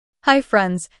Hi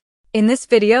friends, in this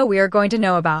video we are going to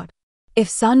know about if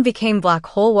sun became black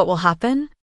hole, what will happen?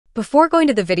 Before going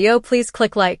to the video, please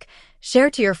click like, share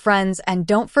to your friends, and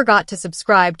don't forget to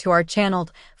subscribe to our channel.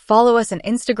 Follow us on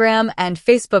Instagram and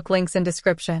Facebook, links in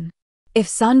description. If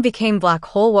sun became black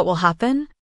hole, what will happen?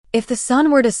 If the sun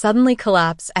were to suddenly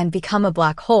collapse and become a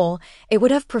black hole, it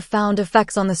would have profound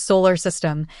effects on the solar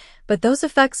system, but those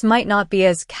effects might not be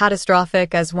as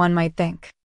catastrophic as one might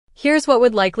think. Here's what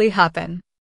would likely happen.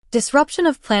 Disruption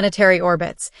of planetary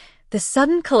orbits. The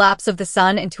sudden collapse of the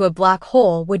sun into a black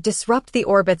hole would disrupt the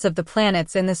orbits of the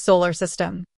planets in the solar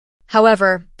system.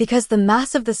 However, because the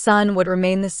mass of the sun would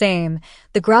remain the same,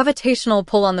 the gravitational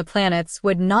pull on the planets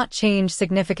would not change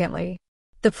significantly.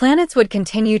 The planets would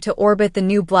continue to orbit the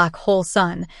new black hole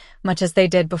sun, much as they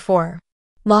did before.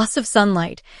 Loss of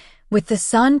sunlight. With the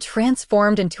sun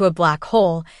transformed into a black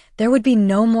hole, there would be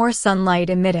no more sunlight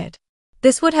emitted.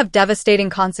 This would have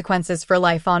devastating consequences for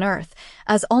life on Earth,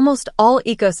 as almost all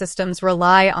ecosystems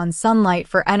rely on sunlight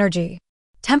for energy.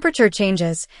 Temperature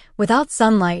changes. Without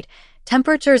sunlight,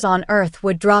 temperatures on Earth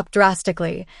would drop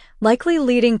drastically, likely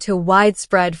leading to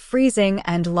widespread freezing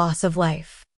and loss of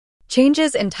life.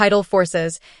 Changes in tidal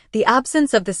forces. The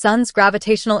absence of the sun's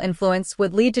gravitational influence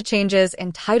would lead to changes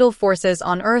in tidal forces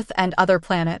on Earth and other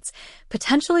planets,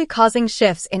 potentially causing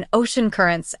shifts in ocean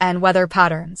currents and weather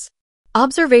patterns.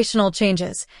 Observational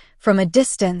changes. From a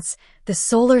distance, the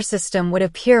solar system would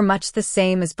appear much the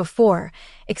same as before,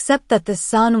 except that the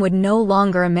sun would no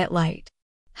longer emit light.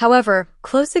 However,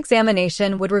 close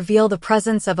examination would reveal the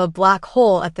presence of a black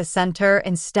hole at the center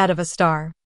instead of a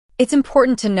star. It's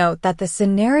important to note that the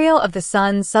scenario of the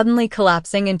sun suddenly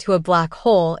collapsing into a black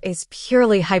hole is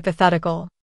purely hypothetical.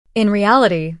 In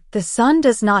reality, the sun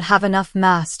does not have enough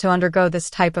mass to undergo this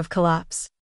type of collapse.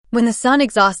 When the sun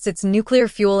exhausts its nuclear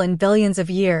fuel in billions of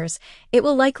years, it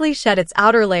will likely shed its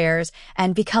outer layers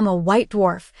and become a white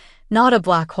dwarf, not a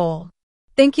black hole.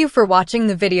 Thank you for watching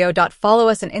the video. Follow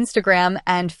us on Instagram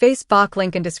and Facebook,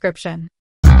 link in description.